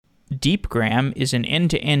DeepGram is an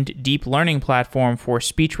end-to-end deep learning platform for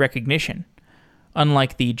speech recognition.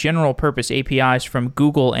 Unlike the general-purpose APIs from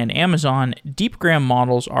Google and Amazon, DeepGram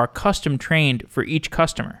models are custom-trained for each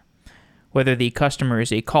customer. Whether the customer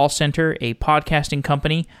is a call center, a podcasting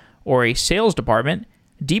company, or a sales department,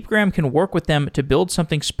 DeepGram can work with them to build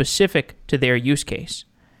something specific to their use case.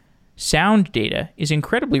 Sound data is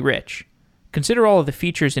incredibly rich. Consider all of the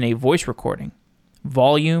features in a voice recording: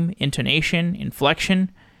 volume, intonation, inflection,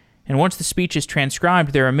 and once the speech is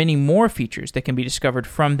transcribed, there are many more features that can be discovered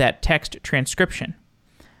from that text transcription.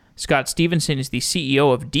 Scott Stevenson is the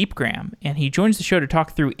CEO of DeepGram, and he joins the show to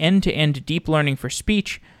talk through end-to-end deep learning for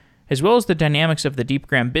speech, as well as the dynamics of the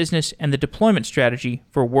DeepGram business and the deployment strategy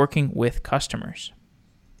for working with customers.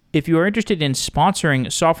 If you are interested in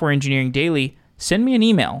sponsoring Software Engineering Daily, send me an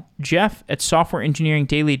email,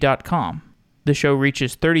 jeff@softwareengineeringdaily.com. The show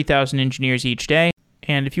reaches 30,000 engineers each day,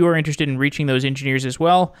 and if you are interested in reaching those engineers as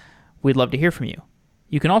well, we'd love to hear from you.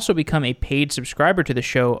 You can also become a paid subscriber to the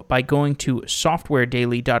show by going to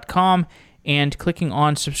softwaredaily.com and clicking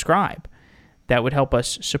on subscribe. That would help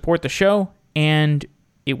us support the show, and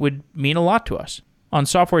it would mean a lot to us. On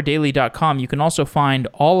softwaredaily.com, you can also find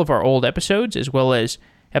all of our old episodes, as well as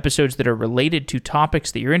episodes that are related to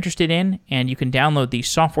topics that you're interested in, and you can download the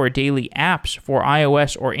Software Daily apps for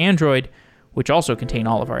iOS or Android, which also contain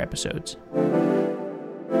all of our episodes.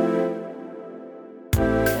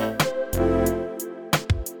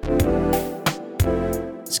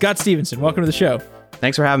 Scott Stevenson, welcome to the show.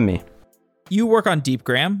 Thanks for having me. You work on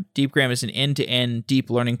DeepGram. DeepGram is an end-to-end deep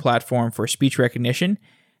learning platform for speech recognition.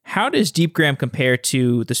 How does DeepGram compare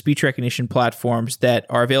to the speech recognition platforms that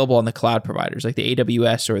are available on the cloud providers, like the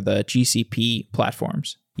AWS or the GCP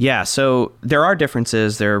platforms? Yeah, so there are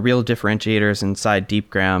differences. There are real differentiators inside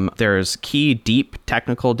DeepGram. There's key deep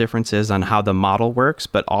technical differences on how the model works,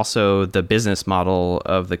 but also the business model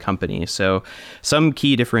of the company. So some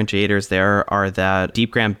key differentiators there are that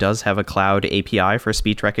DeepGram does have a cloud API for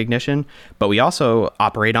speech recognition, but we also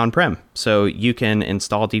operate on-prem. So you can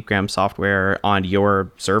install DeepGram software on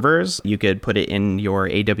your servers. You could put it in your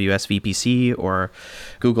AWS VPC or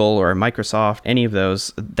Google or Microsoft, any of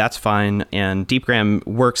those. That's fine. And DeepGram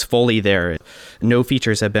works fully there. No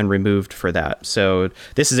features have been removed for that. So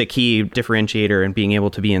this is a key differentiator in being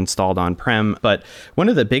able to be installed on-prem. But one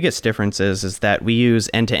of the biggest differences is that we use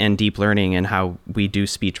end-to-end deep learning in how we do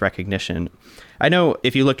speech recognition. I know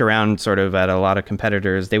if you looked around sort of at a lot of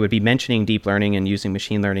competitors, they would be mentioning deep learning and using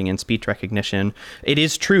machine learning in speech recognition. It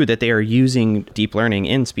is true that they are using deep learning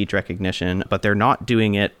in speech recognition, but they're not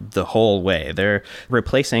doing it the whole way. They're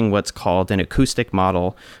replacing what's called an acoustic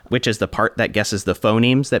model, which is the part that guesses the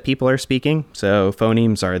phonemes that people are speaking. So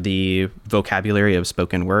phonemes are the vocabulary of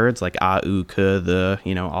spoken words like ah, oo, kuh, the,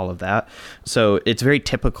 all of that. So it's very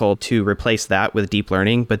typical to replace that with deep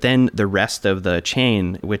learning, but then the rest of the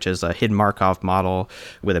chain, which is a hidden Markov model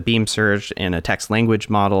with a beam search and a text language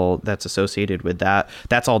model that's associated with that,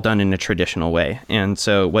 that's all done in a traditional way. And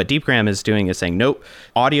so what DeepGram is doing is saying, nope,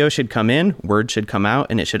 audio should come in, words should come out,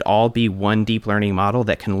 and it should all be one deep learning model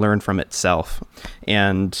that can learn from itself.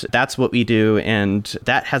 And that's what we do. And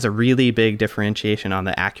that has a really big differentiation on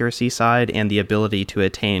the accuracy side and the ability to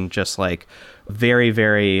attain just like very,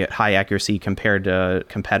 very high accuracy compared to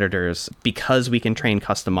competitors because we can train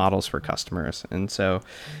custom models for customers. And so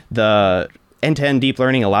the end-to-end deep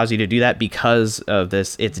learning allows you to do that because of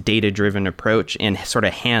this, its data-driven approach and sort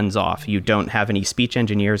of hands-off. You don't have any speech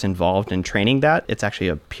engineers involved in training that. It's actually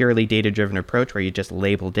a purely data-driven approach where you just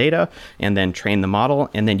label data and then train the model,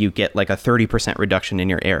 and then you get like a 30% reduction in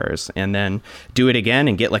your errors, and then do it again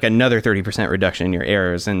and get like another 30% reduction in your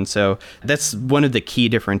errors. And so that's one of the key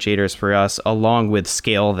differentiators for us, along with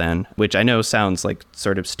scale then, which I know sounds like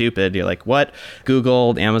sort of stupid. You're like, what?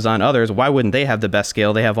 Google, Amazon, others, why wouldn't they have the best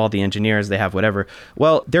scale? They have all the engineers, they have whatever.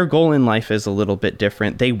 Well, their goal in life is a little bit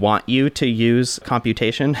different. They want you to use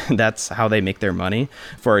computation. That's how they make their money.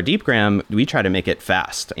 For DeepGram, we try to make it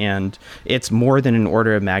fast, and it's more than an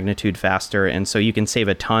order of magnitude faster. And so you can save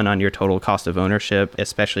a ton on your total cost of ownership,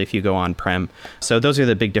 especially if you go on-prem. So those are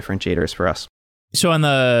the big differentiators for us. So on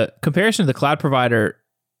the comparison to the cloud provider,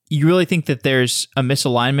 you really think that there's a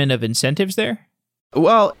misalignment of incentives there?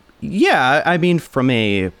 Well, yeah, I mean, from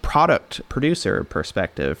a product producer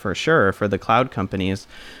perspective, for sure, for the cloud companies,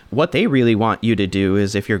 what they really want you to do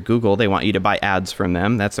is, if you're Google, they want you to buy ads from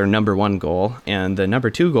them. That's their number one goal. And the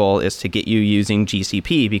number two goal is to get you using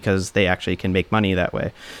GCP because they actually can make money that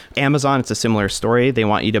way. Amazon, it's a similar story. They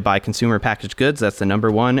want you to buy consumer packaged goods. That's the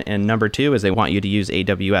number one. And number two is they want you to use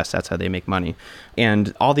AWS. That's how they make money.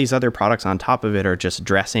 And all these other products on top of it are just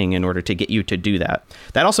dressing in order to get you to do that.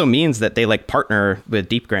 That also means that they partner with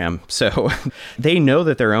DeepGram DeepGram. So they know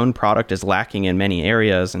that their own product is lacking in many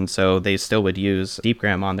areas. And so they still would use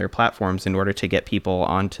DeepGram on their platforms in order to get people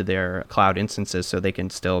onto their cloud instances so they can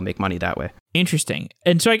still make money that way. Interesting.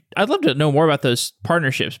 And so I'd love to know more about those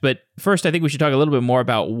partnerships. But first, I think we should talk a little bit more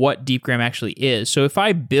about what DeepGram actually is. So if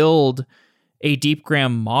I build a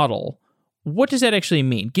DeepGram model, what does that actually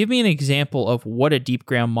mean? Give me an example of what a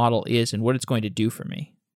DeepGram model is and what it's going to do for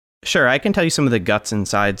me. Sure, I can tell you some of the guts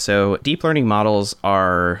inside. So deep learning models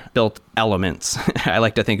are built elements. I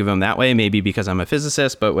like to think of them that way, maybe because I'm a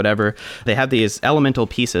physicist, but whatever. They have these elemental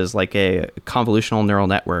pieces like a convolutional neural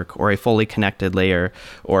network or a fully connected layer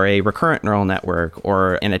or a recurrent neural network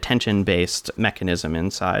or an attention-based mechanism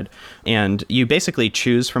inside. And you basically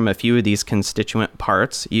choose from a few of these constituent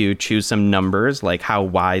parts. You choose some numbers like how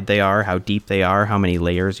wide they are, how deep they are, how many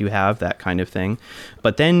layers you have, that kind of thing.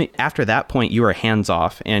 But then after that point, you are hands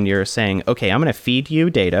off and you're saying, okay, I'm going to feed you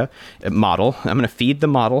data, model. I'm going to feed the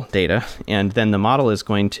model data. And then the model is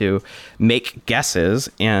going to make guesses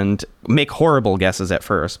and make horrible guesses at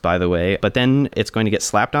first, by the way. But then it's going to get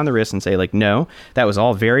slapped on the wrist and say like, no, that was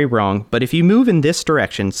all very wrong. But if you move in this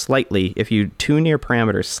direction slightly, if you tune your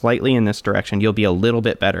parameters slightly in this direction, you'll be a little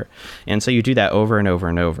bit better. And so you do that over and over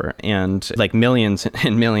and over, and like millions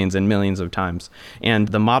and millions and millions of times. And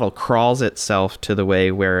the model crawls itself to the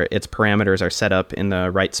way where its parameters are set up in the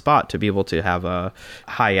right spot to be able to have a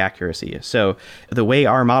high accuracy. So the way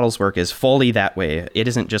our models work is fully that way. It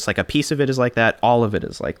isn't just like a piece of it is like that, all of it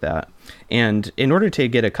is like that. And in order to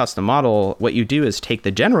get a custom model, what you do is take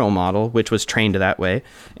the general model, which was trained that way,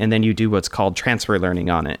 and then you do what's called transfer learning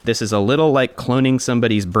on it. This is a little like cloning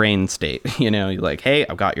somebody's brain state. You're like, hey,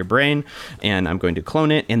 I've got your brain and I'm going to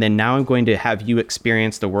clone it. And then now I'm going to have you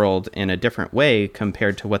experience the world in a different way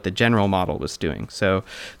compared to what the general model was doing. So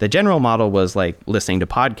the general model was like listening to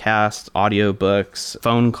podcasts, audiobooks,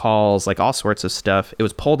 phone calls, like all sorts of stuff. It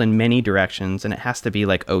was pulled in many directions and it has to be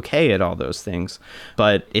like okay at all those things,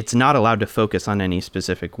 but it's not allowed to focus on any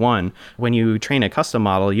specific one. When you train a custom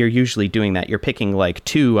model, you're usually doing that. You're picking like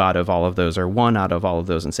 2 out of all of those or 1 out of all of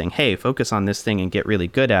those and saying, hey, focus on this thing and get really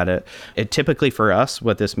good at it. It typically for us,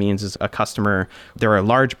 what this means is a customer, they're a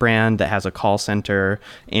large brand that has a call center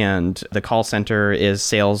and the call center is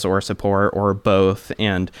sales or support or both.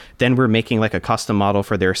 And then we're making like a custom model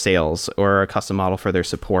for their sales or a custom model for their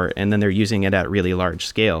support. And then they're using it at really large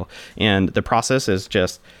scale. And the process is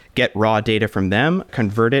just get raw data from them,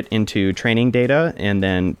 convert it into training data, and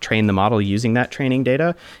then train the model using that training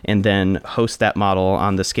data, and then host that model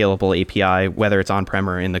on the scalable API, whether it's on-prem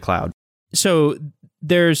or in the cloud. So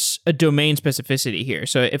there's a domain specificity here.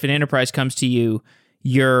 So if an enterprise comes to you,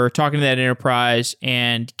 you're talking to that enterprise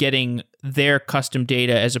and getting their custom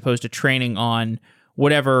data as opposed to training on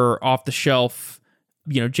whatever off-the-shelf,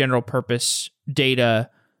 general purpose data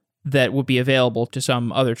that would be available to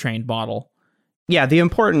some other trained model. Yeah, the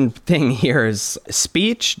important thing here is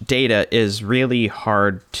speech data is really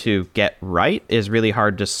hard to get right, is really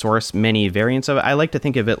hard to source many variants of it. I like to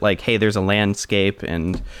think of it like, hey, there's a landscape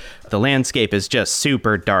and the landscape is just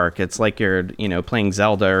super dark. It's like you're, playing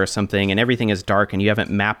Zelda or something and everything is dark and you haven't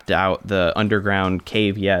mapped out the underground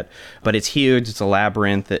cave yet, but it's huge, it's a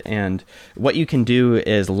labyrinth. And what you can do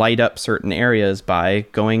is light up certain areas by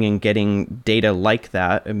going and getting data like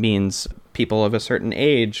that. It means people of a certain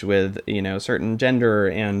age with, certain gender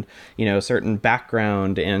and, certain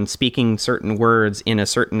background and speaking certain words in a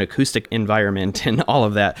certain acoustic environment and all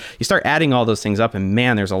of that. You start adding all those things up and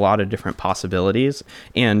man, there's a lot of different possibilities.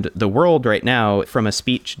 And the world right now, from a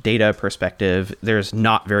speech data perspective, there's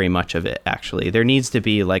not very much of it, actually. There needs to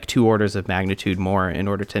be like 2 orders of magnitude more in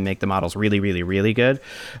order to make the models really, really, really good.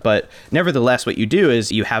 But nevertheless, what you do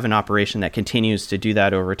is you have an operation that continues to do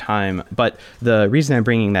that over time. But the reason I'm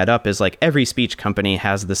bringing that up is like every speech company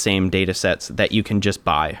has the same data sets that you can just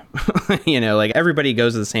buy. Like everybody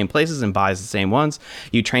goes to the same places and buys the same ones.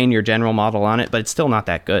 You train your general model on it, but it's still not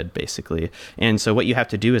that good, basically. And so what you have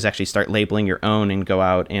to do is actually start labeling your own and go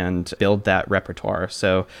out and build that repertoire.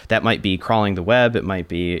 So that might be crawling the web. It might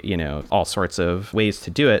be, all sorts of ways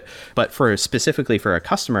to do it. But specifically for a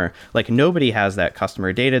customer, like nobody has that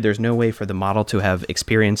customer data. There's no way for the model to have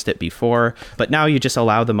experienced it before. But now you just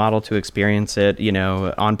allow the model to experience it,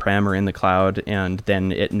 on-prem or in the cloud. And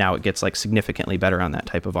then it gets like significantly better on that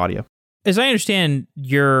type of audio. As I understand,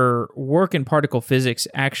 your work in particle physics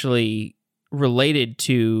actually related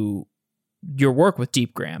to your work with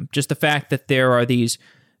DeepGram. Just the fact that there are these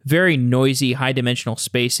very noisy, high-dimensional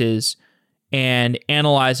spaces and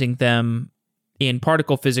analyzing them in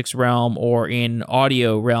particle physics realm or in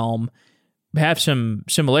audio realm have some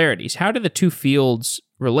similarities. How do the two fields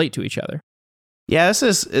relate to each other? Yeah, this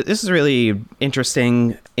is really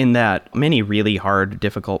interesting in that many really hard,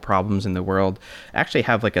 difficult problems in the world actually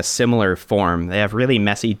have like a similar form. They have really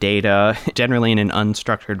messy data, generally in an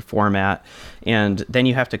unstructured format, and then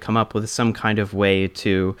you have to come up with some kind of way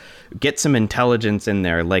to get some intelligence in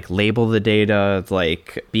there, like label the data,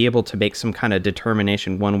 like be able to make some kind of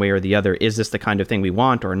determination one way or the other. Is this the kind of thing we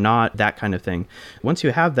want or not? That kind of thing. Once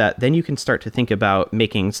you have that, then you can start to think about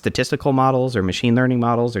making statistical models or machine learning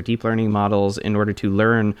models or deep learning models in order to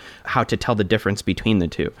learn how to tell the difference between the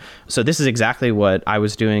two. So this is exactly what I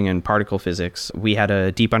was doing in particle physics. We had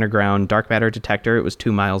a deep underground dark matter detector. It was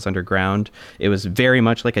 2 miles underground. It was very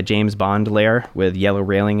much like a James Bond lair with yellow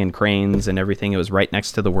railing and cranes and everything. It was right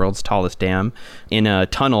next to the world's tallest dam in a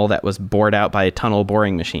tunnel that was bored out by a tunnel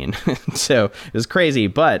boring machine. So it was crazy.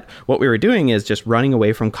 But what we were doing is just running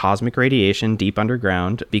away from cosmic radiation deep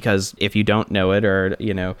underground, because if you don't know it, or,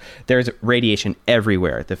 there's radiation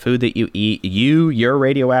everywhere. The food that you eat, you're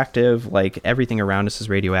radioactive, like everything around us is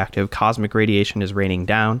radioactive. Cosmic radiation is raining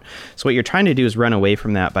down. So what you're trying to do is run away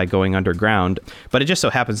from that by going underground. But it just so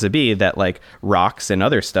happens to be that like rocks and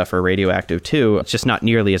other stuff are radioactive too. It's just not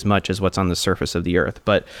nearly as much as what's on the surface of the Earth.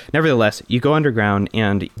 But nevertheless, you go underground,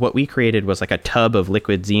 and what we created was like a tub of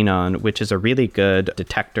liquid xenon, which is a really good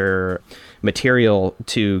detector material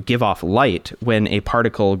to give off light when a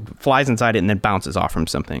particle flies inside it and then bounces off from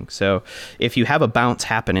something. So if you have a bounce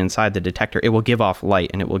happen inside the detector, it will give off light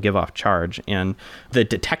and it will give off charge. And the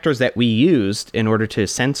detectors that we used in order to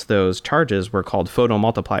sense those charges were called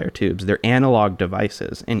photomultiplier tubes. They're analog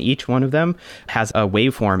devices, and each one of them has a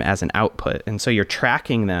waveform as an output. And so you're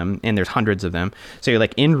tracking them, and there's hundreds of them. So you're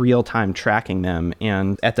like in real time tracking them,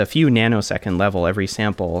 and at the few nanosecond level, every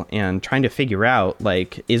sample, and trying to figure out,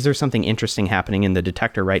 like, is there something interesting happening in the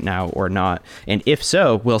detector right now or not? And if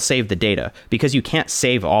so, we'll save the data, because you can't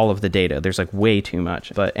save all of the data. There's like way too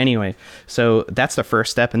much. But anyway, so that's the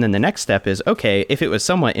first step. And then the next step is, okay, if it was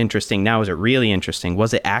somewhat interesting, now is it really interesting?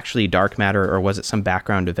 Was it actually dark matter, or was it some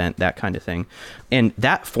background event, that kind of thing? And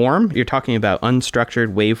that form, you're talking about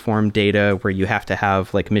unstructured waveform data where you have to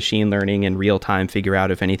have like machine learning in real time figure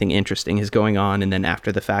out if anything interesting is going on, and then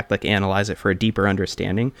after the fact, like analyze it for a deeper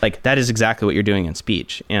understanding. Like that is exactly what you're doing in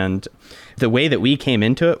speech. And the way that we came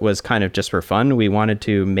into it was kind of just for fun. We wanted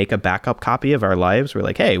to make a backup copy of our lives. We're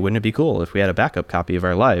like, hey, wouldn't it be cool if we had a backup copy of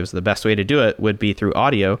our lives? The best way to do it would be through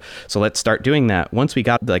audio. So let's start doing that. Once we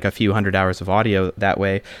got like a few hundred hours of audio that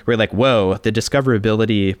way, we're like, whoa, the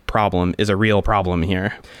discoverability problem is a real problem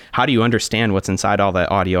here. How do you understand what's inside all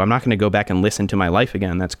that audio? I'm not going to go back and listen to my life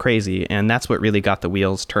again. That's crazy. And that's what really got the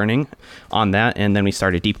wheels turning on that. And then we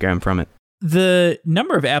started DeepGram from it. The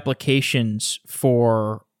number of applications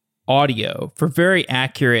for audio, for very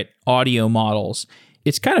accurate audio models,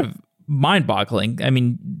 it's kind of mind-boggling. I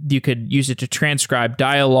mean, you could use it to transcribe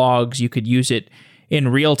dialogues. You could use it in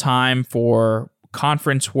real time for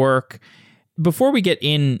conference work. Before we get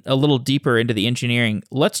in a little deeper into the engineering,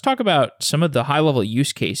 let's talk about some of the high-level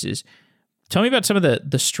use cases. Tell me about some of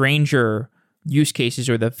the stranger use cases,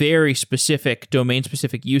 or the very specific,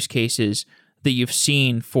 domain-specific use cases that you've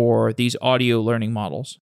seen for these audio learning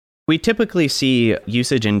models. We typically see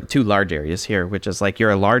usage in two large areas here, which is like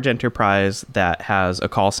you're a large enterprise that has a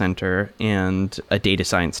call center and a data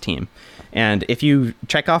science team. And if you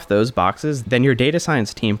check off those boxes, then your data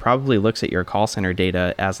science team probably looks at your call center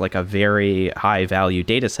data as like a very high value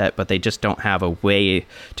data set, but they just don't have a way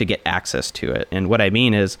to get access to it. And what I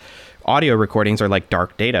mean is, audio recordings are like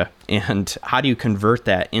dark data. And how do you convert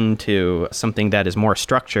that into something that is more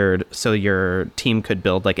structured so your team could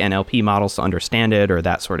build like NLP models to understand it, or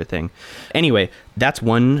that sort of thing? Anyway, that's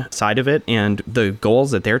one side of it. And the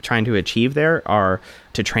goals that they're trying to achieve there are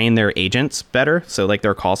to train their agents better. So like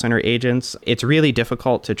their call center agents, it's really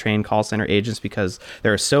difficult to train call center agents because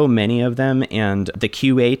there are so many of them, and the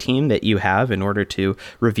QA team that you have in order to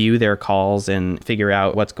review their calls and figure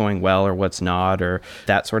out what's going well or what's not, or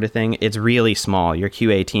that sort of thing, it's really small. Your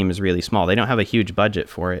QA team is really small. They don't have a huge budget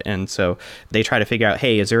for it. And so they try to figure out,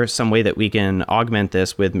 hey, is there some way that we can augment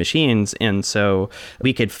this with machines? And so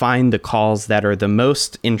we could find the calls that are the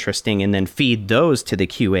most interesting and then feed those to the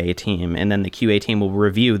QA team. And then the QA team will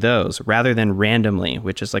review those rather than randomly,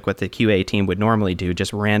 which is like what the QA team would normally do,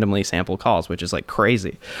 just randomly sample calls, which is like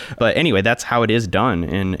crazy. But anyway, that's how it is done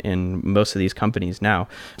in most of these companies now.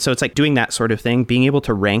 So it's like doing that sort of thing, being able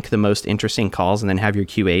to rank the most interesting calls and then have your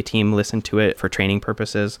QA team listen to it for training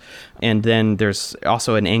purposes. And then there's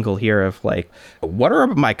also an angle here of like, what are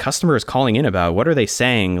my customers calling in about? What are they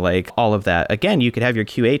saying? Like all of that. Again, you could have your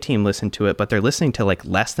QA team listen to it, but they're listening to like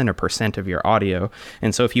less than 1% of your audio.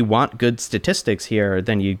 And so if you want good statistics here,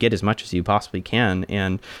 then you get as much as you possibly can.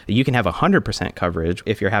 And you can have 100% coverage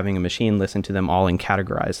if you're having a machine listen to them all and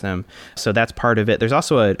categorize them. So that's part of it. There's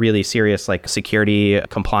also a really serious like security,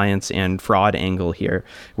 compliance, and fraud angle here,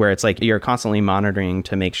 where it's like you're constantly monitoring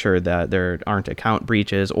to make sure that there aren't account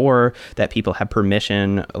breaches or that people have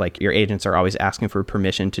permission. Like your agents are always asking for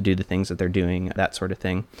permission to do the things that they're doing, that sort of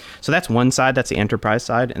thing. So that's one side, that's the enterprise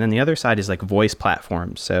side. And then the other side is like voice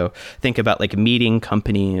platforms. So think about like meeting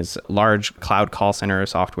companies, large cloud call center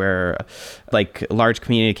software, like large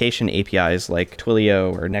communication APIs like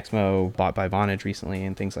Twilio or Nexmo bought by Vonage recently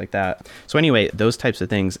and things like that. So anyway, those types of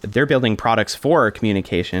things, they're building products for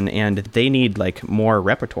communication and they need like more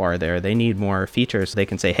repertoire there. They need more features. So they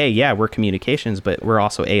can say, hey, yeah, we're communications, but we're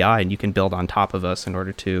also AI and you can build on top of us in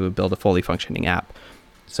order to build a fully functioning app.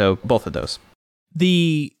 So both of those.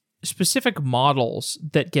 The specific models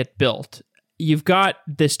that get built, you've got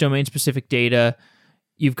this domain specific data,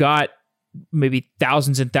 you've got maybe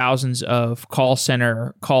thousands and thousands of call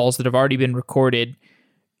center calls that have already been recorded.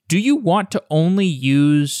 Do you want to only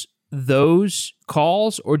use those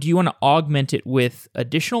calls, or do you want to augment it with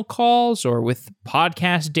additional calls or with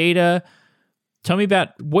podcast data? Tell me about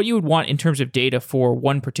what you would want in terms of data for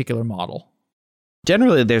one particular model.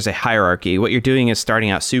 Generally, there's a hierarchy. What you're doing is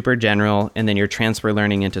starting out super general, and then you're transfer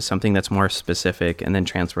learning into something that's more specific, and then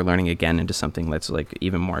transfer learning again into something that's like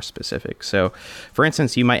even more specific. So, for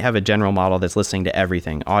instance, you might have a general model that's listening to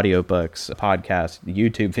everything, audiobooks, podcasts,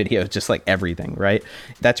 YouTube videos, just like everything, right?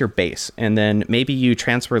 That's your base. And then maybe you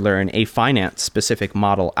transfer learn a finance specific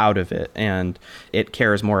model out of it, and it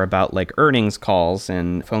cares more about like earnings calls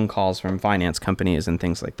and phone calls from finance companies and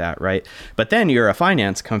things like that, right? But then you're a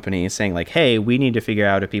finance company saying like, hey, we need to figure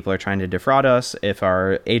out if people are trying to defraud us, if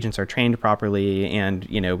our agents are trained properly, and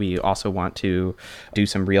we also want to do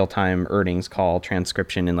some real-time earnings call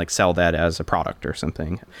transcription and like sell that as a product or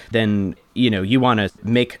something. Then you want to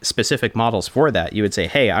make specific models for that. You would say,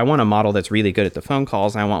 hey, I want a model that's really good at the phone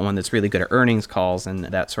calls, and I want one that's really good at earnings calls and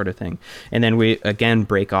that sort of thing. And then we again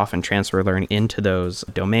break off and transfer learn into those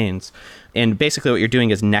domains. And basically what you're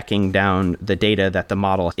doing is necking down the data that the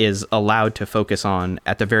model is allowed to focus on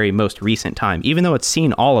at the very most recent time. Even though it's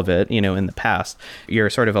seen all of it, in the past, you're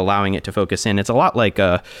sort of allowing it to focus in. It's a lot like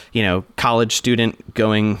a, college student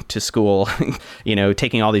going to school,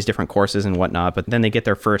 taking all these different courses and whatnot, but then they get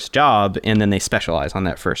their first job and then they specialize on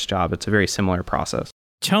that first job. It's a very similar process.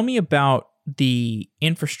 Tell me about the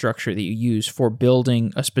infrastructure that you use for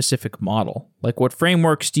building a specific model. Like what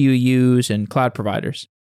frameworks do you use and cloud providers?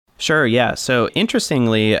 Sure, yeah. So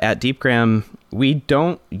interestingly, at Deepgram, we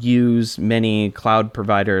don't use many cloud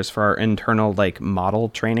providers for our internal model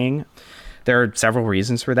training. There are several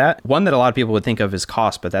reasons for that. One that a lot of people would think of is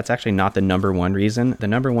cost, but that's actually not the number one reason. The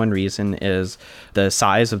number one reason is the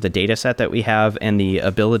size of the data set that we have and the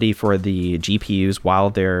ability for the GPUs while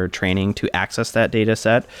they're training to access that data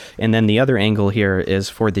set. And then the other angle here is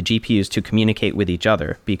for the GPUs to communicate with each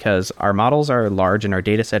other, because our models are large and our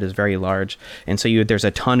data set is very large. And so there's a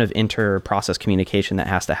ton of inter-process communication that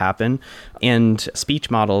has to happen. And speech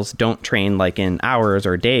models don't train in hours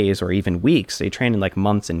or days or even weeks. They train in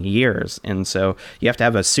months and years. And so you have to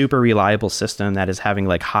have a super reliable system that is having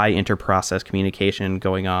high inter-process communication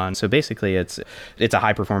going on. So basically it's a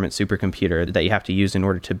high performance supercomputer that you have to use in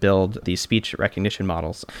order to build these speech recognition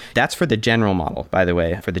models. That's for the general model, by the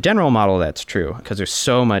way. For the general model, that's true because there's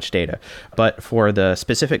so much data. But for the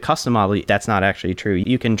specific custom model, that's not actually true.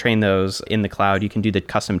 You can train those in the cloud. You can do the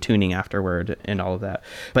custom tuning afterward and all of that.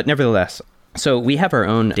 But nevertheless, so we have our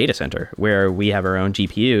own data center where we have our own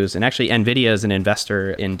GPUs, and actually NVIDIA is an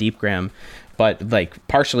investor in Deepgram, but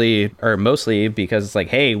partially or mostly because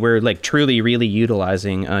hey, we're truly really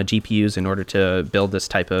utilizing GPUs in order to build this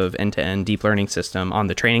type of end-to-end deep learning system on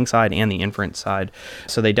the training side and the inference side.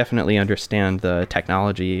 So they definitely understand the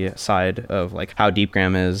technology side of how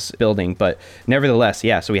Deepgram is building. But nevertheless,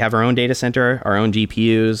 yeah, so we have our own data center, our own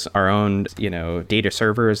GPUs, our own data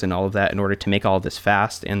servers and all of that in order to make all of this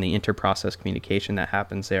fast, and the inter-process communication that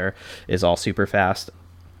happens there is all super fast.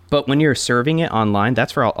 But when you're serving it online,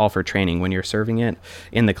 that's for all for training. When you're serving it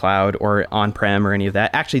in the cloud or on-prem or any of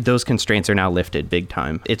that, actually those constraints are now lifted big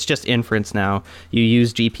time. It's just inference now. You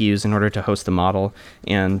use GPUs in order to host the model,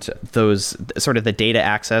 and those sort of the data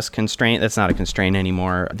access constraint, that's not a constraint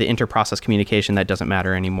anymore. The inter-process communication, that doesn't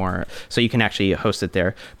matter anymore. So you can actually host it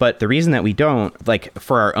there. But the reason that we don't,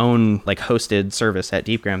 for our own hosted service at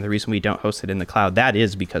Deepgram, the reason we don't host it in the cloud, that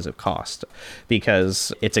is because of cost.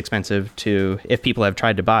 Because it's expensive if people have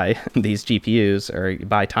tried to buy buy these GPUs or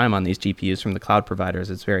buy time on these GPUs from the cloud providers.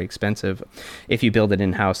 It's very expensive. If you build it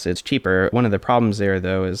in-house, it's cheaper. One of the problems there,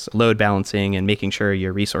 though, is load balancing and making sure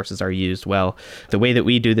your resources are used well. The way that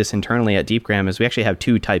we do this internally at Deepgram is we actually have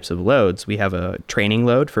two types of loads. We have a training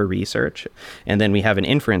load for research, and then we have an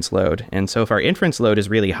inference load. And so if our inference load is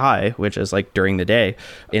really high, which is like during the day,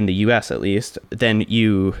 in the US at least, then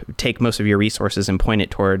you take most of your resources and point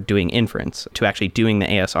it toward doing inference, to actually doing the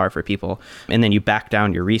ASR for people. And then you back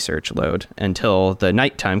down your research load until the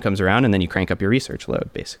nighttime comes around, and then you crank up your research load,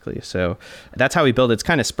 basically. So that's how we build it. It's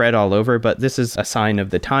kind of spread all over, but this is a sign of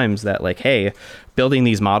the times that, like, hey, building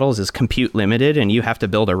these models is compute limited, and you have to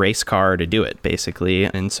build a race car to do it, basically.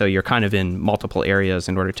 And so you're kind of in multiple areas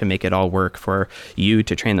in order to make it all work for you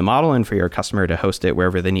to train the model and for your customer to host it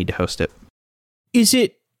wherever they need to host it. Is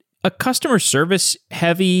it a customer service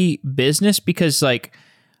heavy business? Because like,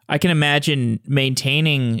 I can imagine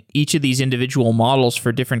maintaining each of these individual models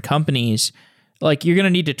for different companies. Like, you're going to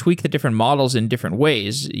need to tweak the different models in different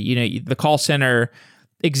ways. You know, the call center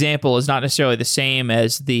example is not necessarily the same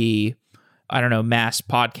as the, I don't know, mass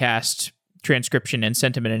podcast transcription and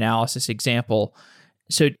sentiment analysis example.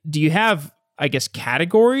 So do you have, I guess,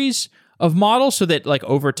 categories of models so that like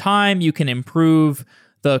over time you can improve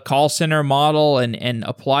the call center model and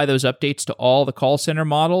apply those updates to all the call center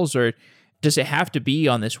models? Or does it have to be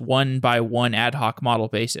on this one by one ad hoc model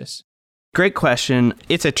basis? Great question.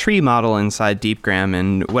 It's a tree model inside Deepgram.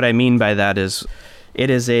 And what I mean by that is it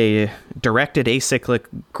is a directed acyclic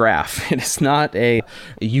graph. It is not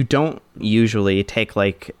you don't usually take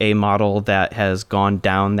like a model that has gone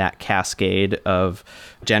down that cascade of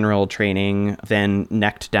general training, then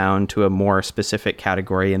necked down to a more specific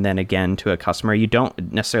category, and then again to a customer. You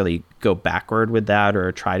don't necessarily go backward with that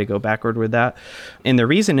or try to go backward with that. And the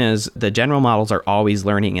reason is the general models are always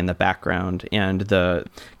learning in the background, and the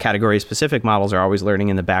category specific models are always learning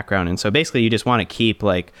in the background. And so basically you just want to keep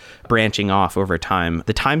like branching off over time.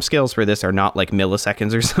 The time scales for this are not like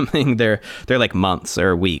milliseconds or something. They're like months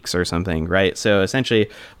or weeks or something, right? So essentially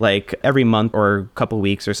like every month or a couple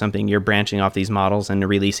weeks or something, you're branching off these models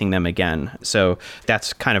and releasing them again. So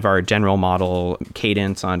that's kind of our general model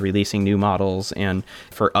cadence on releasing new models. And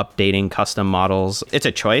for updating custom models, it's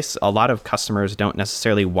a choice. A lot of customers don't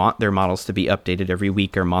necessarily want their models to be updated every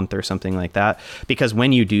week or month or something like that, because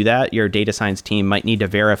when you do that, your data science team might need to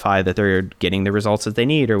verify that they're getting the results that they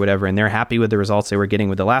need or whatever, and they're happy with the results they were getting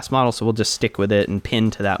with the last model, so we'll just stick with it and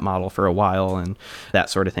pin to that model for a while and that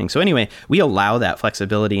sort of thing. So anyway, we allow that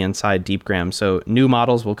flexibility inside Deepgram. So new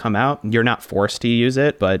models will come out. You're not forced to use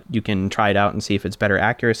it, but you can try it out and see if it's better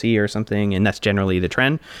accuracy or something. And that's generally the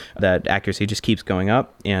trend, that accuracy just keeps going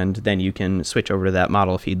up. And then you can switch over to that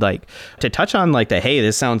model if you'd like. To touch on like the, hey,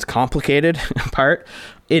 this sounds complicated part,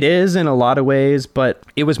 it is in a lot of ways, but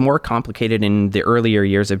it was more complicated in the earlier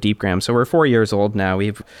years of Deepgram. So we're 4 years old now.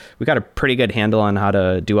 We've got a pretty good handle on how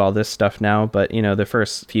to do all this stuff now. But you know, the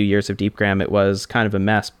first few years of Deepgram, it was kind of a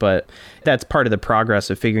mess. But that's part of the progress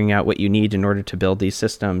of figuring out what you need in order to build these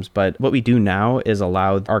systems. But what we do now is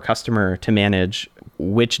allow our customer to manage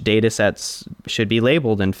which data sets should be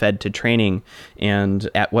labeled and fed to training, and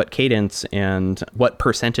at what cadence, and what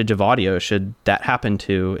percentage of audio should that happen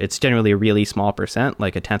to. It's generally a really small percent,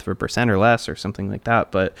 like a 0.1% or less or something like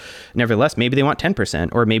that. But nevertheless, maybe they want 10%,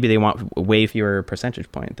 or maybe they want way fewer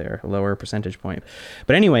percentage point there, a lower percentage point.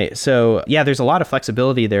 But anyway, so yeah, there's a lot of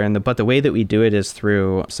flexibility there. But the way that we do it is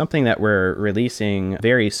through something that we're releasing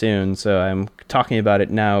very soon. So I'm talking about it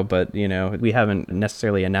now, but you know, we haven't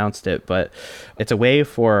necessarily announced it, but it's a way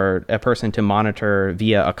for a person to monitor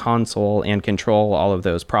via a console and control all of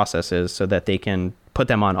those processes so that they can put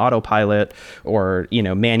them on autopilot or, you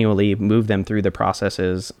know, manually move them through the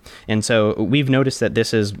processes. And so we've noticed that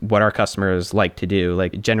this is what our customers like to do.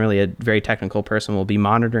 Like generally a very technical person will be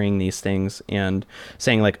monitoring these things and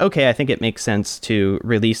saying like, okay, I think it makes sense to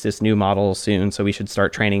release this new model soon, so we should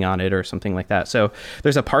start training on it or something like that. So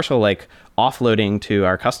there's a partial like offloading to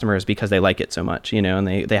our customers because they like it so much, you know, and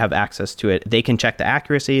they have access to it. They can check the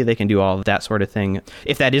accuracy, they can do all of that sort of thing.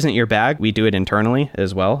 If that isn't your bag, we do it internally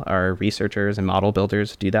as well. Our researchers and model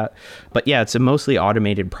builders do that. But yeah, it's a mostly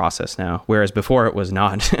automated process now, whereas before it was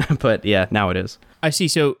not. But yeah, now it is. I see.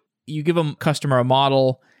 So you give a customer a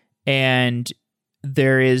model, and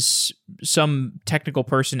there is some technical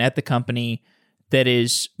person at the company that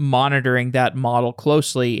is monitoring that model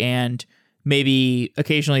closely, and maybe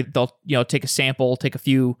occasionally they'll, you know, take a sample, take a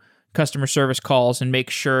few customer service calls and make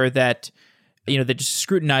sure that, you know, they just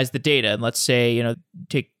scrutinize the data. And let's say, you know,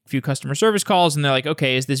 take a few customer service calls and they're like,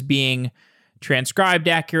 okay, is this being transcribed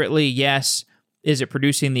accurately? Yes. Is it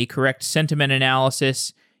producing the correct sentiment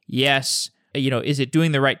analysis? Yes. Is it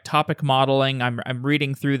doing the right topic modeling? I'm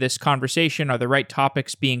reading through this conversation. Are the right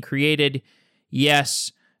topics being created?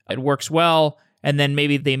 Yes, it works well. And then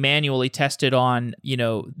maybe they manually test it on,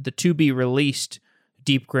 the to be released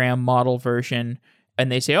DeepGram model version,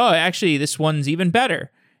 and they say, oh, actually, this one's even better.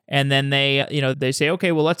 And then they say,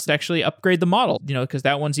 okay, well, let's actually upgrade the model, because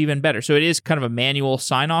that one's even better. So it is kind of a manual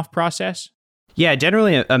sign-off process. Yeah,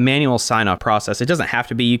 generally a manual sign-off process. It doesn't have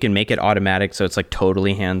to be. You can make it automatic, so it's like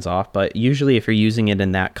totally hands-off. But usually if you're using it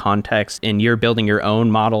in that context and you're building your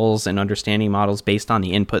own models and understanding models based on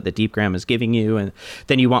the input that DeepGram is giving you, and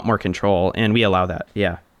then you want more control, and we allow that.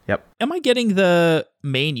 Yeah. Yep. Am I getting the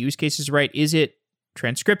main use cases right? Is it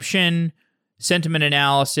transcription, sentiment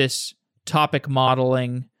analysis, topic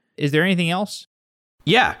modeling? Is there anything else?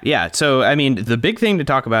 Yeah. So, I mean, the big thing to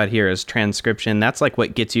talk about here is transcription. That's like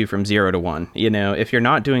what gets you from 0 to 1. If you're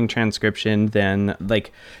not doing transcription, then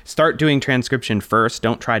start doing transcription first.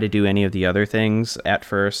 Don't try to do any of the other things at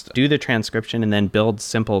first. Do the transcription and then build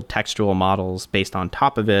simple textual models based on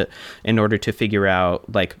top of it in order to figure out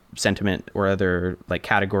sentiment or other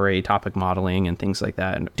category topic modeling and things like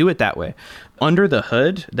that, and do it that way. Under the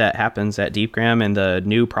hood, that happens at DeepGram and the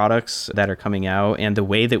new products that are coming out, and the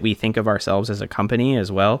way that we think of ourselves as a company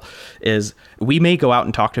as well, is we may go out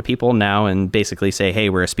and talk to people now and basically say, hey,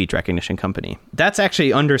 we're a speech recognition company. That's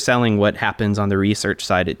actually underselling what happens on the research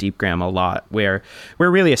side at DeepGram a lot, where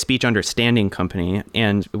we're really a speech understanding company,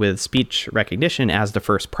 and with speech recognition as the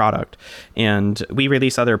first product. And we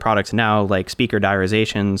release other products now, like speaker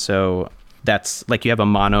diarization. So that's you have a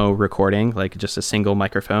mono recording, just a single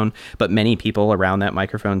microphone, but many people around that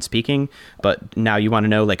microphone speaking. But now you want to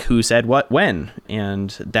know who said what when, and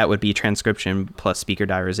that would be transcription plus speaker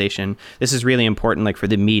diarization. This is really important for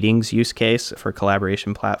the meetings use case for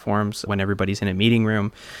collaboration platforms when everybody's in a meeting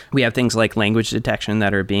room. We have things like language detection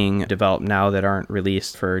that are being developed now that aren't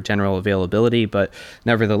released for general availability, but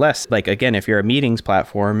nevertheless, again, if you're a meetings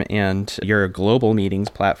platform and you're a global meetings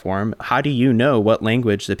platform, how do you know what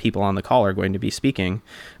language the people on the call are going to be speaking?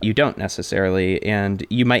 You don't necessarily, and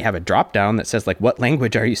you might have a drop down that says what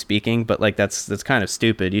language are you speaking, but that's kind of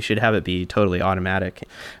stupid. You should have it be totally automatic.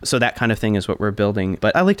 So that kind of thing is what we're building.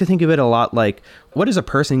 But I like to think of it a lot what is a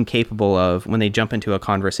person capable of when they jump into a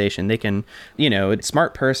conversation? They can, a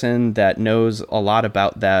smart person that knows a lot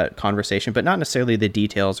about that conversation, but not necessarily the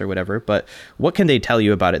details or whatever, but what can they tell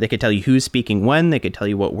you about it? They could tell you who's speaking when, they could tell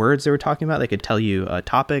you what words they were talking about, they could tell you a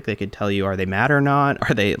topic, they could tell you, are they mad or not?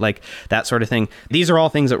 Are they that sort of thing? These are all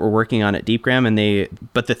things that we're working on at DeepGram,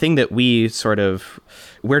 but the thing that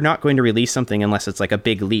we're not going to release something unless it's a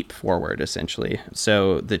big leap forward, essentially.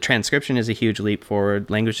 So the transcription is a huge leap forward.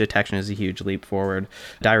 Language detection is a huge leap forward.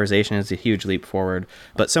 Diarization is a huge leap forward.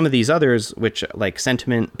 But some of these others, which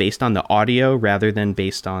sentiment based on the audio rather than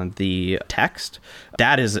based on the text,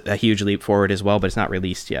 that is a huge leap forward as well, but it's not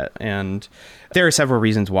released yet. And there are several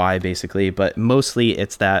reasons why, basically, but mostly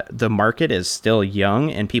it's that the market is still young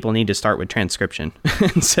and people need to start with transcription.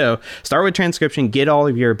 So start with transcription, get all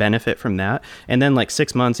of your benefit from that. And then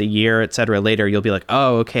 6 months, a year, et cetera, later, you'll be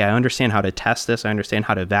oh, okay, I understand how to test this. I understand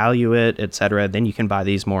how to value it, et cetera. Then you can buy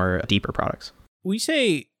these more deeper products. When you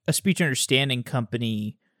say a speech understanding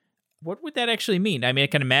company, what would that actually mean? I mean, I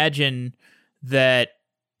can imagine that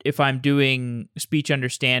if I'm doing speech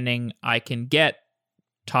understanding, I can get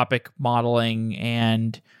topic modeling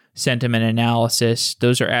and sentiment analysis.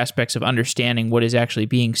 Those are aspects of understanding what is actually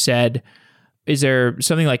being said. Is there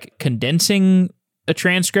something like condensing a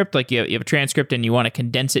transcript? You have a transcript and you want to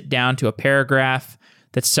condense it down to a paragraph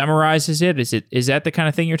that summarizes it? Is that the kind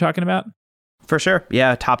of thing you're talking about? For sure.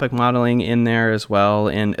 Yeah. Topic modeling in there as well.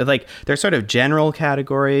 And there's sort of general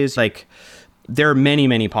categories. There are many,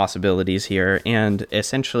 many possibilities here. And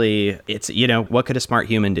essentially it's, what could a smart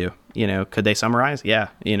human do? Could they summarize? Yeah.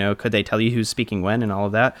 Could they tell you who's speaking when and all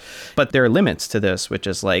of that? But there are limits to this, which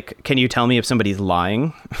is can you tell me if somebody's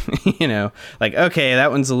lying? Okay,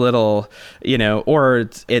 that one's a little, or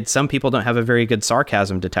some people don't have a very good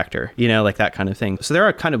sarcasm detector, that kind of thing. So there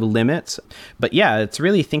are kind of limits, but yeah, it's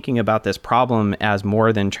really thinking about this problem as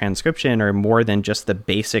more than transcription or more than just the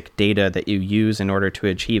basic data that you use in order to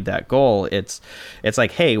achieve that goal. It's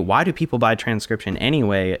hey, why do people buy transcription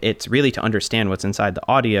anyway? It's really to understand what's inside the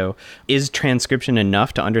audio. Is transcription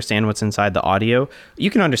enough to understand what's inside the audio?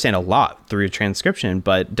 You can understand a lot through transcription,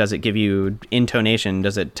 but does it give you intonation?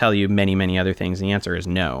 Does it tell you many, many other things? The answer is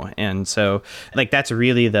no. And so that's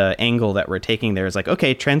really the angle that we're taking there is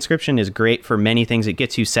okay, transcription is great for many things. It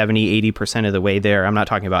gets you 70, 80% of the way there. I'm not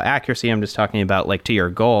talking about accuracy. I'm just talking about to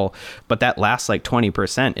your goal. But that last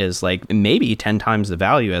 20% is maybe 10 times the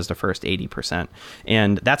value as the first 80%.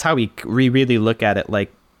 And that's how we really look at it.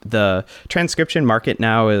 The transcription market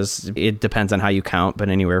now it depends on how you count, but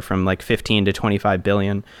anywhere from like 15 to 25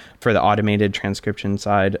 billion for the automated transcription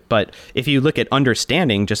side. But if you look at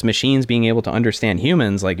understanding, just machines being able to understand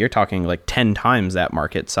humans, like you're talking like 10 times that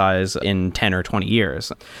market size in 10 or 20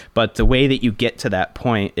 years. But the way that you get to that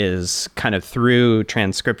point is kind of through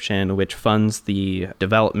transcription, which funds the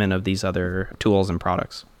development of these other tools and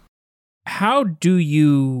products. How do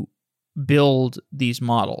you build these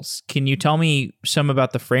models? Can you tell me some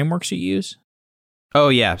about the frameworks you use? Oh,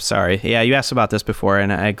 yeah. Sorry. Yeah, you asked about this before,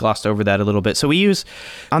 and I glossed over that a little bit. So we use,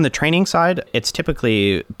 on the training side, it's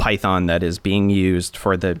typically Python that is being used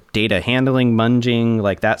for the data handling, munging,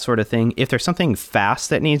 like that sort of thing. If there's something fast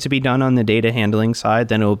that needs to be done on the data handling side,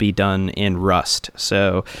 then it will be done in Rust.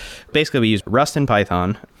 So basically, we use Rust and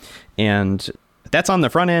Python, and that's on the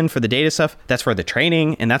front end for the data stuff. That's for the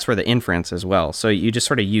training, and that's for the inference as well. So you just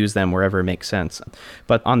sort of use them wherever it makes sense.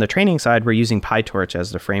 But on the training side, we're using PyTorch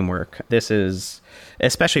as the framework. This is,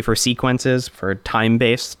 especially for sequences, for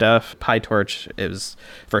time-based stuff, PyTorch is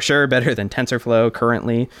for sure better than TensorFlow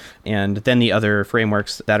currently. And then the other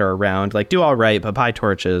frameworks that are around, like do all right, but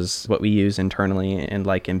PyTorch is what we use internally and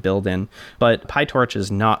like in build in. But PyTorch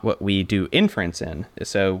is not what we do inference in.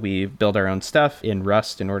 So we build our own stuff in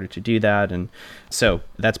Rust in order to do that. And so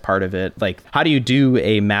that's part of it. Like, how do you do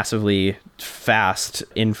a massively fast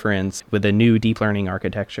inference with a new deep learning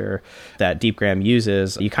architecture that DeepGram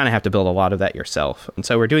uses? You kind of have to build a lot of that yourself. And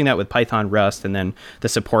so we're doing that with Python, Rust, and then the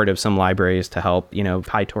support of some libraries to help,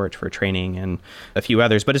 PyTorch for training and a few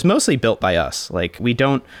others. But it's mostly built by us. Like, we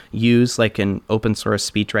don't use like an open source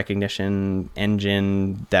speech recognition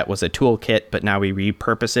engine that was a toolkit, but now we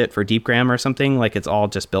repurpose it for DeepGram or something. Like, it's all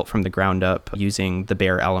just built from the ground up using the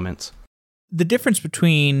bare elements. The difference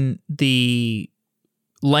between the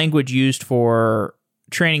language used for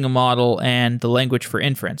training a model and the language for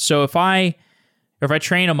inference. So if I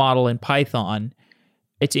train a model in Python,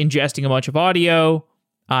 it's ingesting a bunch of audio,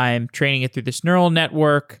 I'm training it through this neural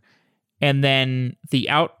network, and then the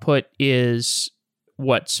output is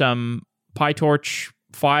some PyTorch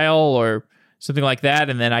file or something like that,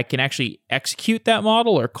 and then I can actually execute that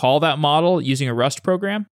model or call that model using a Rust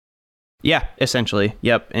program. Yeah, essentially.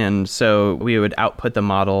 Yep. And so we would output the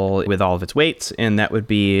model with all of its weights, and that would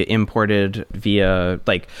be imported via,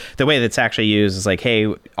 like, the way that's actually used is like,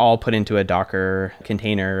 hey, all put into a Docker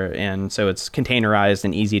container. And so it's containerized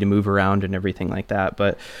and easy to move around and everything like that.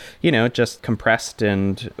 But, just compressed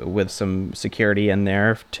and with some security in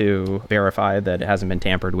there to verify that it hasn't been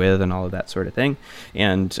tampered with and all of that sort of thing,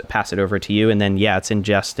 and pass it over to you. And then, yeah, it's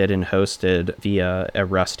ingested and hosted via a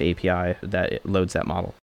Rust API that it loads that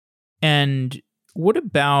model. And what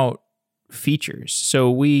about features? So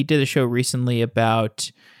we did a show recently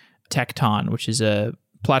about Tekton, which is a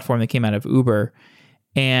platform that came out of Uber.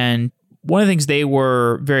 And one of the things they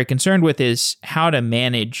were very concerned with is how to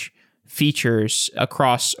manage features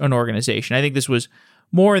across an organization. I think this was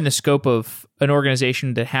more in the scope of an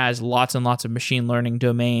organization that has lots and lots of machine learning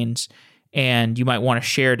domains, and you might want to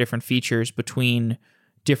share different features between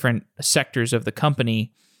different sectors of the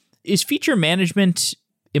company. Is feature management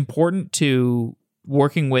important to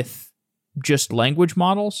working with just language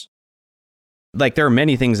models? Like, there are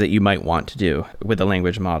many things that you might want to do with a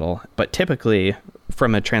language model, but typically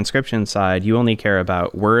from a transcription side, you only care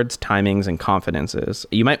about words, timings, and confidences.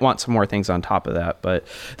 You might want some more things on top of that, but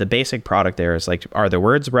the basic product there is like, are the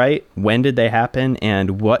words right? When did they happen?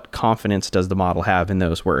 And what confidence does the model have in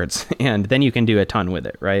those words? And then you can do a ton with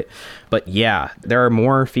it, right? But yeah, there are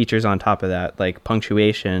more features on top of that, like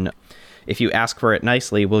punctuation. If you ask for it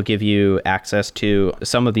nicely, we'll give you access to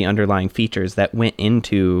some of the underlying features that went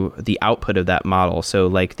into the output of that model. So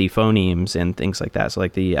like the phonemes and things like that. So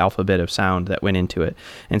like the alphabet of sound that went into it.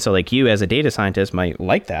 And so like you as a data scientist might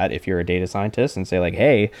like that if you're a data scientist and say like,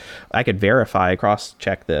 hey, I could verify,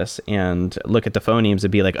 cross-check this and look at the phonemes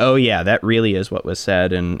and be like, oh yeah, that really is what was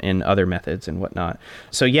said, and in other methods and whatnot.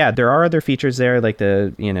 So yeah, there are other features there like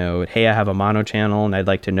the, hey, I have a mono channel and I'd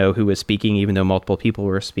like to know who was speaking even though multiple people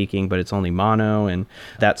were speaking, but it's only mono and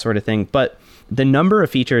that sort of thing. But the number of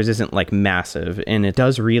features isn't like massive, and it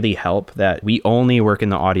does really help that we only work in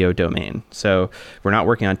the audio domain. So we're not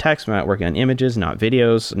working on text, we're not working on images, not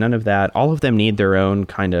videos, none of that. All of them need their own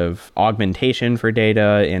kind of augmentation for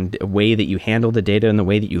data and a way that you handle the data and the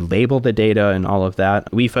way that you label the data and all of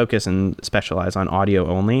that. We focus and specialize on audio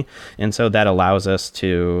only. And so that allows us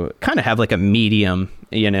to kind of have like a medium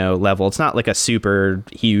level. It's not like a super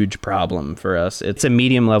huge problem for us. It's a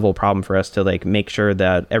medium level problem for us to like make sure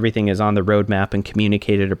that everything is on the roadmap and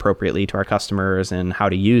communicated appropriately to our customers and how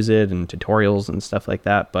to use it and tutorials and stuff like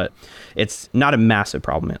that. But it's not a massive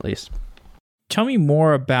problem, at least. Tell me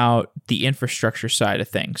more about the infrastructure side of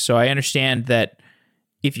things. So I understand that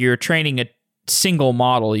if you're training a single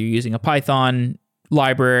model, you're using a Python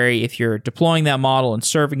library. If you're deploying that model and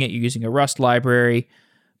serving it, you're using a Rust library.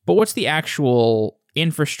 But what's the actual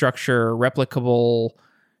infrastructure, replicable,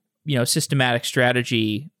 systematic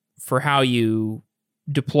strategy for how you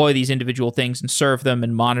deploy these individual things and serve them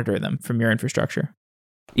and monitor them from your infrastructure?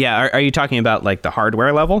 Yeah, are you talking about like the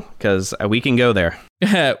hardware level? Because we can go there.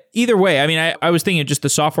 Either way, I mean, I was thinking just the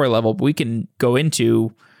software level, but we can go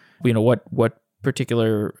into, what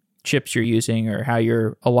particular chips you're using or how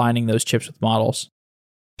you're aligning those chips with models.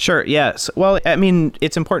 Sure. Yes. Well, I mean,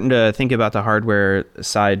 it's important to think about the hardware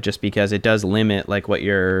side just because it does limit like what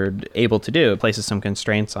you're able to do. It places some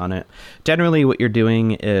constraints on it. Generally, what you're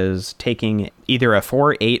doing is taking either a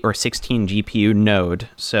 4, 8, or 16 GPU node.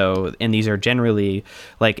 So, and these are generally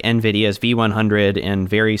like NVIDIA's V100 and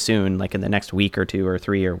very soon, like in the next week or 2 or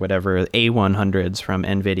 3 or whatever, A100s from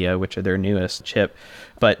NVIDIA, which are their newest chip.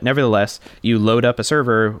 But nevertheless, you load up a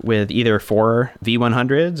server with either 4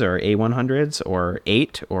 V100s or A100s or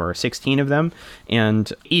 8 or 16 of them.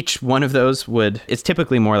 And each one of those it's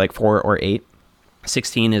typically more like 4 or 8.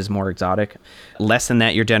 16 is more exotic. Less than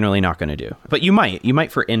that, you're generally not going to do. But you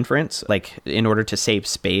might for inference, like in order to save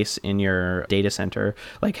space in your data center,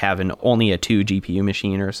 like have only a 2 GPU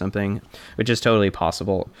machine or something, which is totally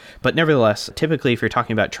possible. But nevertheless, typically if you're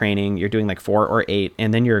talking about training, you're doing like 4 or 8,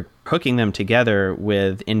 and then you're hooking them together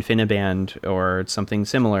with InfiniBand or something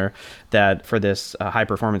similar that for this high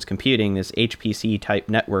performance computing, this HPC type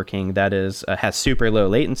networking that has super low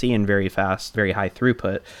latency and very fast, very high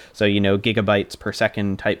throughput. So, gigabytes per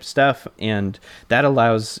second type stuff. And that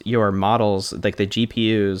allows your models, like the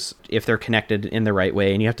GPUs, if they're connected in the right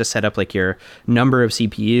way, and you have to set up like your number of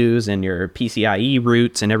CPUs and your PCIe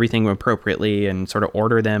routes and everything appropriately and sort of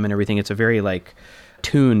order them and everything. It's a very like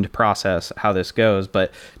tuned process how this goes,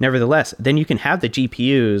 but nevertheless, then you can have the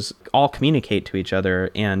GPUs all communicate to each other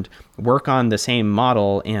and work on the same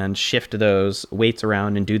model and shift those weights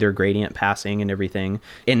around and do their gradient passing and everything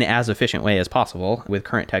in as efficient way as possible with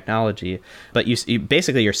current technology. But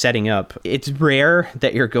you're setting up, it's rare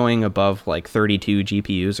that you're going above like 32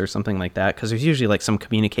 GPUs or something like that, because there's usually like some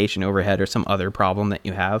communication overhead or some other problem that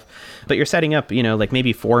you have. But you're setting up, like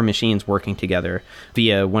maybe 4 machines working together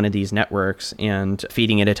via one of these networks and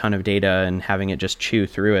feeding it a ton of data and having it just chew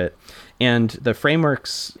through it. And the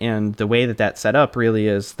frameworks and the way that that's set up really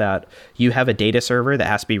is that you have a data server that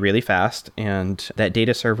has to be really fast. And that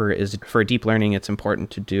data server is, for deep learning, it's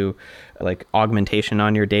important to do like augmentation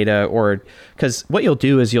on your data, or because what you'll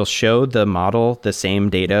do is you'll show the model the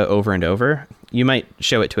same data over and over. You might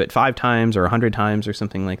show it to it 5 times or 100 times or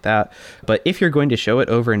something like that. But if you're going to show it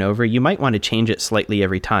over and over, you might want to change it slightly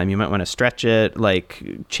every time. You might want to stretch it, like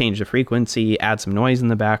change the frequency, add some noise in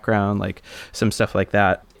the background, like some stuff like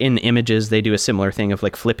that. In images, they do a similar thing of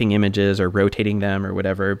like flipping images or rotating them or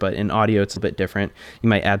whatever. But in audio, it's a bit different. You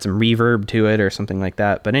might add some reverb to it or something like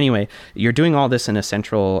that. But anyway, you're doing all this in a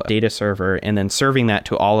central data server and then serving that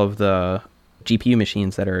to all of the GPU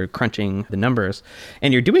machines that are crunching the numbers.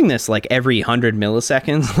 And you're doing this like every 100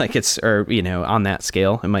 milliseconds, like on that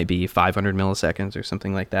scale, it might be 500 milliseconds or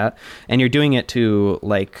something like that. And you're doing it to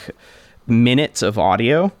like minutes of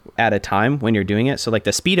audio at a time when you're doing it. So like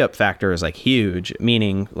the speed up factor is like huge,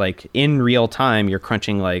 meaning like in real time, you're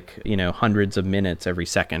crunching like, hundreds of minutes every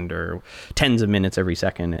second or tens of minutes every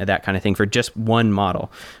second, that kind of thing for just one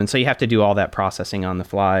model. And so you have to do all that processing on the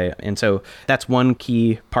fly. And so that's one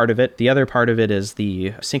key part of it. The other part of it is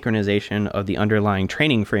the synchronization of the underlying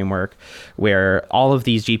training framework, where all of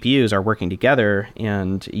these GPUs are working together,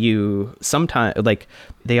 and you sometimes like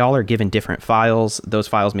they all are given different files. Those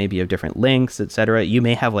files may be of different lengths, etc. You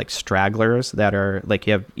may have like stragglers that are like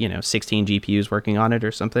you have 16 GPUs working on it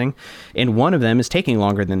or something, and one of them is taking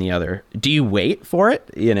longer than the other. Do you wait for it?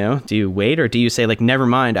 Do you wait, or do you say like, never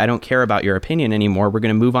mind, I don't care about your opinion anymore, we're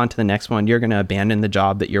going to move on to the next one, you're going to abandon the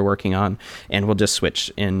job that you're working on, and we'll just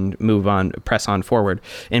switch and move on, press on forward?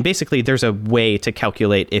 And basically there's a way to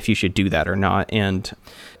calculate if you should do that or not. And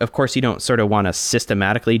of course you don't sort of want to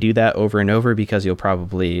systematically do that over and over, because you'll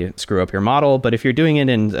probably screw up your model. But if you're doing it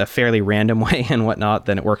in a fairly random way and whatnot,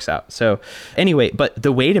 then it works out. So anyway, but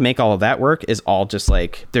the way to make all of that work is all just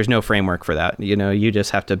like, there's no framework for that. You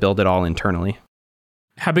just have to build it all internally.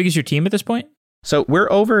 How big is your team at this point? So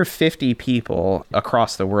we're over 50 people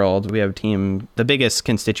across the world. We have a team, the biggest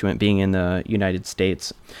constituent being in the United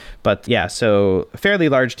States. But yeah, so a fairly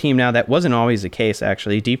large team now. That wasn't always the case,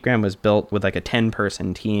 actually. Deepgram was built with like a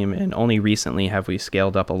 10-person team, and only recently have we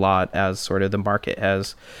scaled up a lot as sort of the market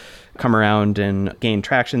has come around and gained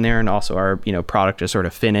traction there, and also our product is sort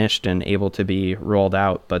of finished and able to be rolled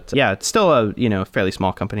out. But yeah, it's still a fairly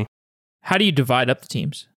small company. How do you divide up the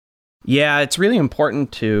teams? Yeah, it's really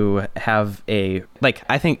important to have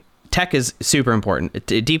I think tech is super important.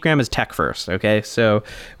 Deepgram is tech first, okay? So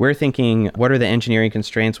we're thinking, what are the engineering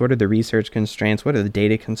constraints? What are the research constraints? What are the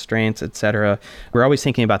data constraints, et cetera? We're always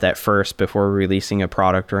thinking about that first before releasing a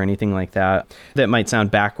product or anything like that. That might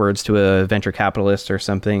sound backwards to a venture capitalist or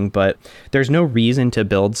something, but there's no reason to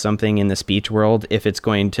build something in the speech world if it's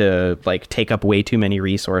going to take up way too many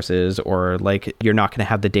resources, or you're not going to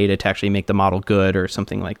have the data to actually make the model good or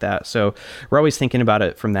something like that. So we're always thinking about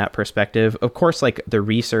it from that perspective. Of course, the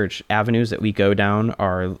research avenues that we go down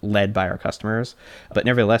are led by our customers, but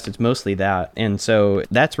nevertheless, it's mostly that. And so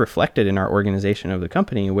that's reflected in our organization of the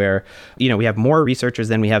company, where, we have more researchers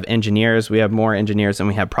than we have engineers. We have more engineers than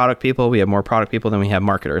we have product people. We have more product people than we have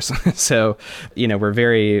marketers. So, we're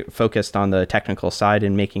very focused on the technical side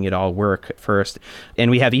and making it all work first.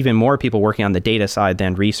 And we have even more people working on the data side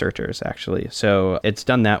than researchers, actually. So it's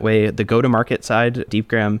done that way. The go-to-market side,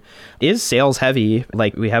 Deepgram is sales heavy.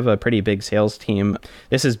 We have a pretty big sales team.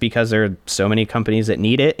 This is because there are so many companies that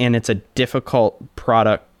need it, and it's a difficult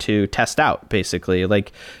product to test out, basically.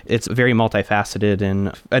 It's very multifaceted.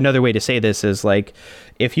 And another way to say this is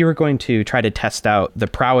if you were going to try to test out the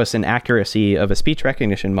prowess and accuracy of a speech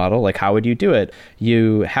recognition model, how would you do it?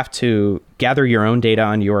 You have to gather your own data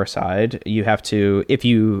on your side. You have to,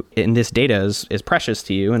 and this data is precious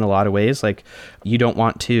to you in a lot of ways. You don't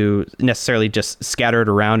want to necessarily just scatter it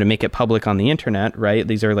around and make it public on the internet, right?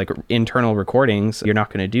 These are internal recordings. You're not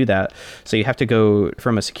going to do that. So you have to go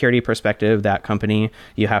from a security perspective, that company,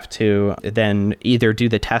 you have to then either do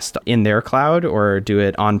the test in their cloud or do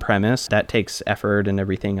it on premise. That takes effort and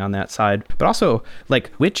everything on that side. But also,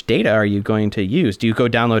 which data are you going to use? Do you go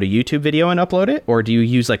download a YouTube video and upload it? Or do you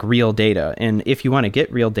use real data? And if you want to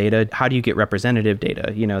get real data, how do you get representative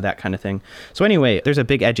data? That kind of thing. So anyway, there's a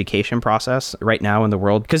big education process right now in the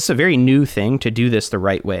world, because it's a very new thing to do this the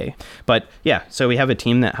right way. But yeah, so we have a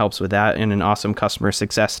team that helps with that, and an awesome customer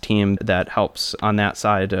success team that helps on that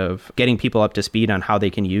side of getting people up to speed on how they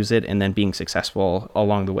can use it and then being successful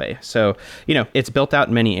along the way. So, it's built out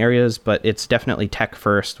in many areas, but it's definitely tech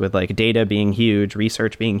first, with data being huge,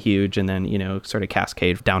 research being huge, and then, sort of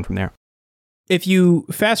cascade down from there. If you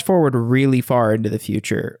fast forward really far into the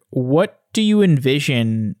future, what do you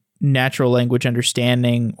envision natural language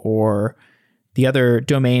understanding or the other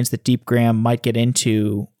domains that Deepgram might get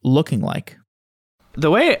into looking like? The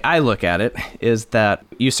way I look at it is that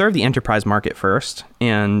you serve the enterprise market first,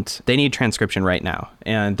 and they need transcription right now,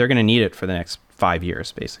 and they're going to need it for the next 5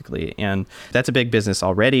 years, basically. And that's a big business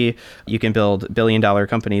already. You can build billion-dollar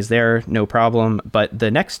companies there, no problem. But the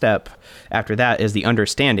next step after that is the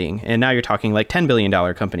understanding. And now you're talking $10 billion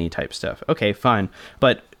company type stuff. Okay, fine.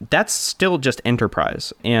 But that's still just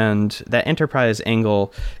enterprise. And that enterprise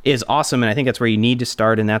angle is awesome. And I think that's where you need to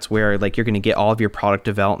start. And that's where you're going to get all of your product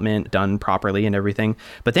development done properly and everything.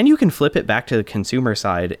 But then you can flip it back to the consumer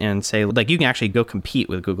side and say, you can actually go compete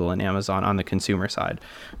with Google and Amazon on the consumer side.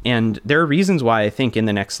 And there are reasons why I think in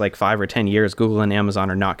the next 5 or 10 years, Google and Amazon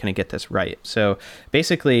are not going to get this right. So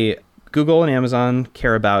basically, Google and Amazon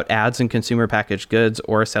care about ads and consumer packaged goods,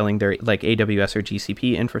 or selling their AWS or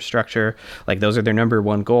GCP infrastructure. Those are their number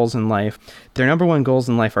one goals in life. Their number one goals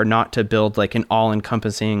in life are not to build an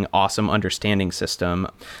all-encompassing, awesome understanding system.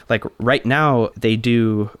 Right now, they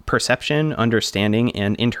do perception, understanding,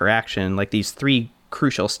 and interaction, these three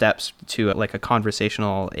crucial steps to a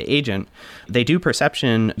conversational agent. They do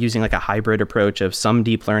perception using a hybrid approach of some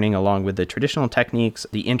deep learning along with the traditional techniques.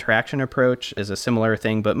 The interaction approach is a similar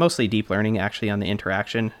thing, but mostly deep learning actually on the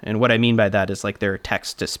interaction. And what I mean by that is their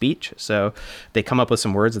text to speech. So they come up with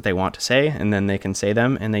some words that they want to say, and then they can say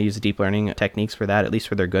them, and they use deep learning techniques for that, at least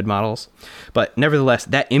for their good models. But nevertheless,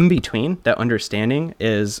 that in between, that understanding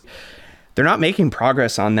is, they're not making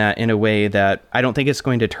progress on that in a way that I don't think it's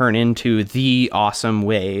going to turn into the awesome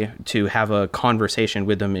way to have a conversation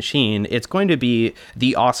with the machine. It's going to be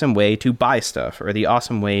the awesome way to buy stuff, or the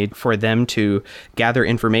awesome way for them to gather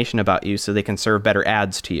information about you so they can serve better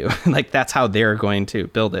ads to you. That's how they're going to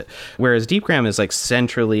build it. Whereas Deepgram is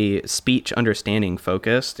centrally speech understanding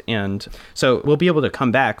focused. And so we'll be able to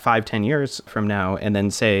come back 5-10 years from now and then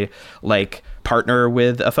say, partner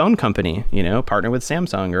with a phone company, partner with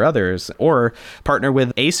Samsung or others, or partner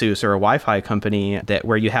with Asus or a Wi-Fi company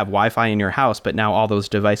where you have Wi-Fi in your house, but now all those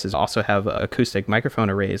devices also have acoustic microphone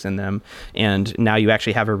arrays in them. And now you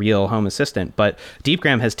actually have a real home assistant. But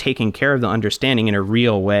Deepgram has taken care of the understanding in a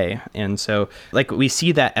real way. And so we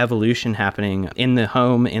see that evolution happening in the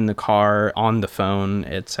home, in the car, on the phone,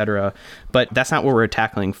 etc. But that's not what we're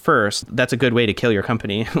tackling first. That's a good way to kill your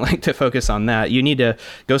company, to focus on that. You need to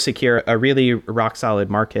go secure a really rock solid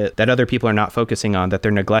market that other people are not focusing on, that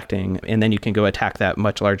they're neglecting, and then you can go attack that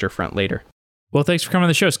much larger front later. Well, thanks for coming on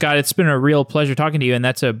the show, Scott. It's been a real pleasure talking to you, and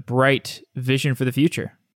that's a bright vision for the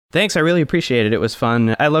future. Thanks. I really appreciate it. It was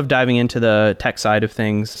fun. I love diving into the tech side of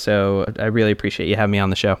things, so I really appreciate you having me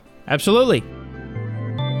on the show. Absolutely.